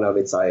one panel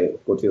which I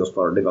could use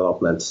for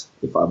development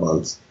if I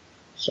want.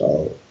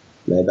 So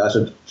maybe I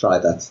should try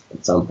that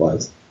at some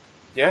point.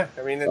 Yeah,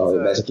 I mean,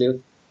 so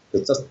basically,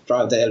 you just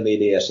drive the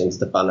LVDS into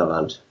the panel,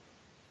 and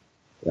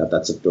yeah,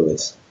 that should do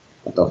it.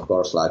 But of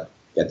course,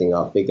 getting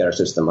a bigger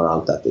system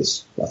around that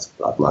is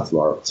much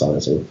more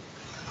challenging.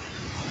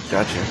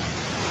 Gotcha.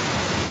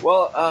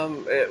 Well,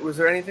 was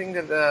there anything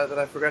that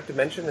I forgot to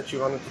mention that you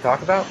wanted to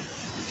talk about?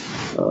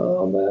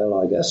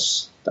 Well, I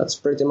guess that's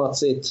pretty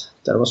much it.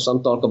 There was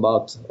some talk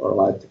about,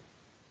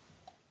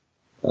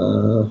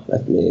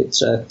 let me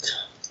check.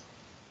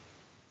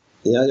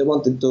 Yeah, you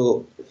wanted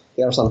to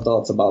hear some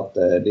thoughts about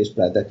the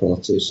display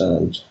technologies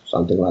and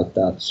something like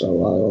that.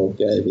 So,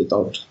 we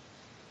talked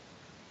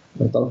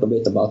a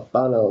bit about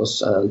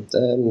panels, and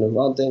then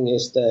one thing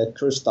is the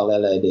crystal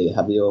LED.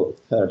 Have you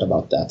heard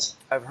about that?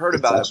 I've heard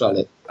about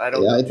it. I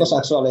don't. Yeah, it was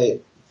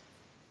actually,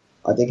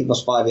 I think it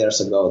was 5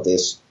 years ago,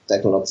 this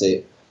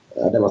technology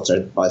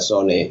demonstrated by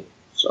Sony.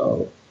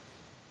 So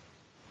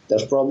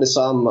there's probably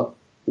some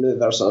new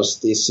versions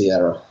this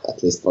year,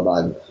 at least what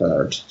I've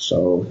heard.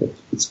 So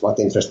it's quite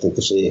interesting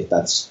to see if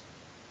that's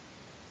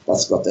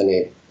got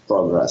any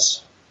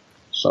progress.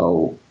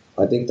 So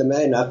I think the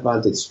main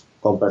advantage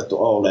compared to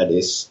OLED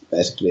is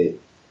basically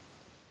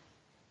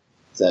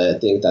the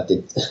thing that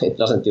it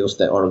doesn't use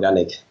the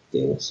organic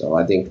thing. So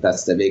I think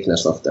that's the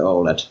weakness of the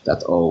OLED,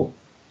 that O.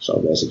 So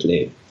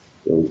basically,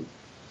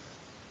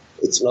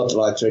 it's not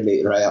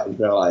really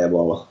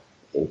reliable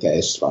in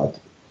case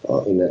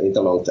in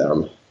the long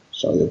term.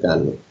 So you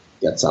can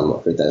get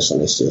some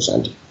retention issues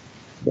and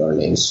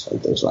burnings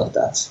and things like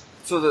that.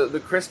 So the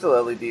crystal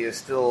LED is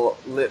still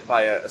lit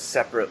by a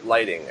separate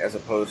lighting as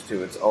opposed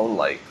to its own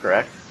light,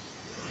 correct?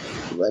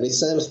 Well, it's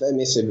same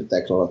emissive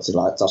technology,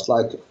 just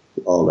like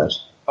OLED.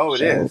 Oh,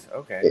 it is.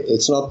 Okay.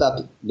 It's not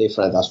that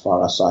different as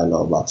far as I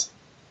know, but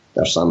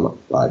there's some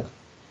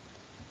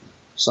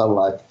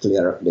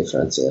clear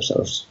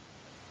differentiations.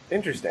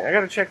 Interesting. I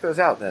got to check those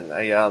out then.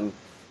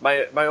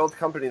 My old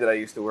company that I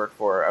used to work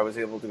for, I was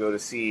able to go to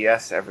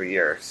CES every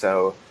year.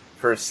 So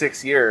for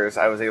 6 years,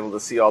 I was able to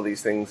see all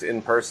these things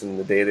in person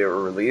the day they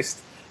were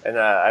released, and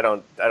I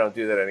don't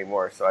do that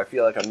anymore. So I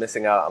feel like I'm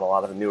missing out on a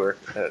lot of the newer,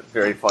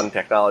 very fun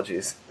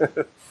technologies.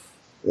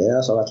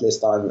 Yeah, so at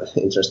least I'm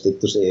interested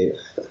to see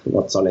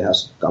what Sony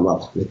has come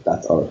up with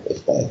that, or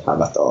if they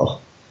have at all.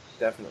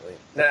 Definitely.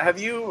 Now, have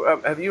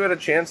you had a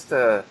chance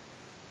to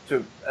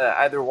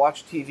either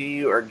watch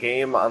TV or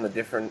game on the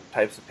different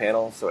types of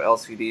panels? So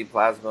LCD,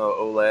 plasma,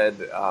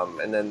 OLED,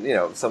 and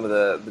then some of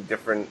the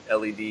different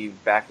LED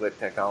backlit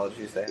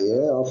technologies they have.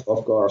 Yeah,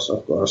 of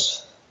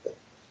course.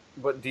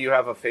 But do you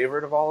have a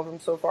favorite of all of them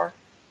so far?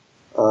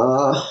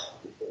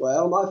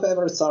 Well, my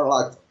favorites are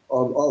like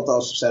all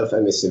those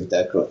self-emissive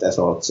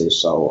technologies,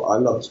 so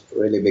I'm not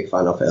really a big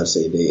fan of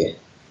LCD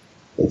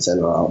in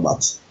general,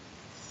 but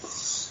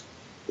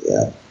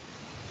yeah.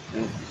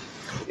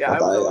 Yeah,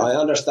 but I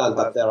understand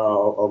that there are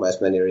always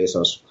many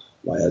reasons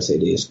why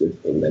LCD is good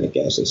in many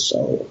cases,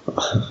 so...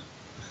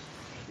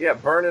 Yeah,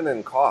 burn-in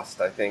and cost,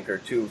 I think, are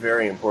two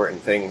very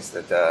important things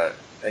that,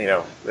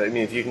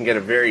 if you can get a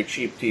very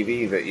cheap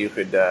TV that you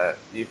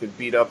could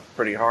beat up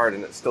pretty hard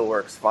and it still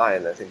works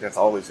fine, I think that's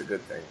always a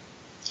good thing.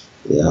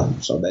 Yeah,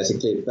 so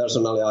basically,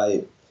 personally,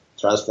 I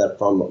transferred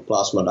from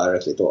plasma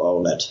directly to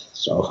OLED,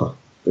 so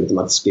pretty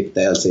much skipped the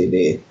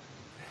LCD.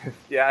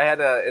 Yeah, I had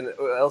an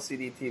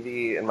LCD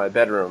TV in my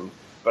bedroom,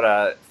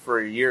 but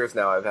for years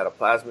now I've had a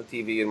plasma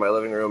TV in my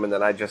living room, and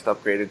then I just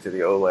upgraded to the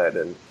OLED,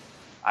 and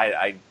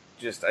I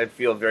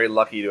feel very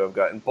lucky to have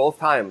gotten, both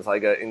times I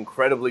got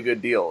incredibly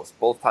good deals.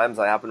 Both times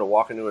I happened to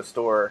walk into a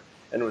store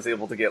and was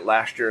able to get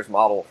last year's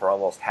model for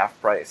almost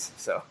half price,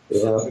 so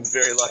yeah. I've been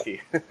very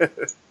lucky.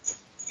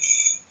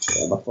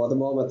 Yeah, but for the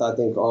moment, I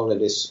think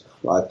OLED is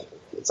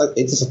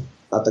it's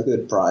at a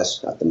good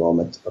price at the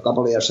moment. A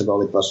couple of years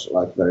ago, it was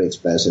very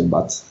expensive,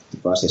 but the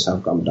prices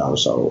have come down.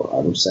 So I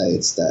would say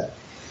it's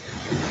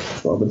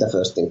probably the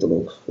first thing to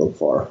look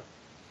for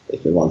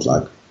if you want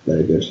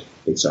very good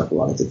picture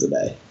quality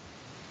today.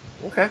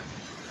 Okay.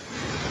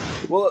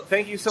 Well,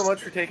 thank you so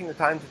much for taking the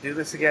time to do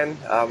this again.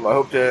 I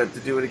hope to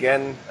do it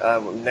again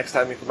next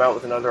time you come out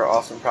with another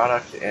awesome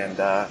product. And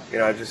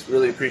I just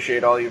really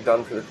appreciate all you've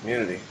done for the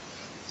community.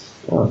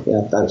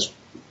 Yeah, thanks.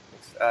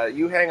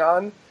 You hang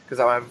on, because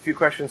I'll have a few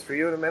questions for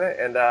you in a minute,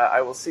 and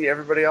I will see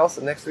everybody else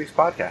in next week's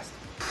podcast.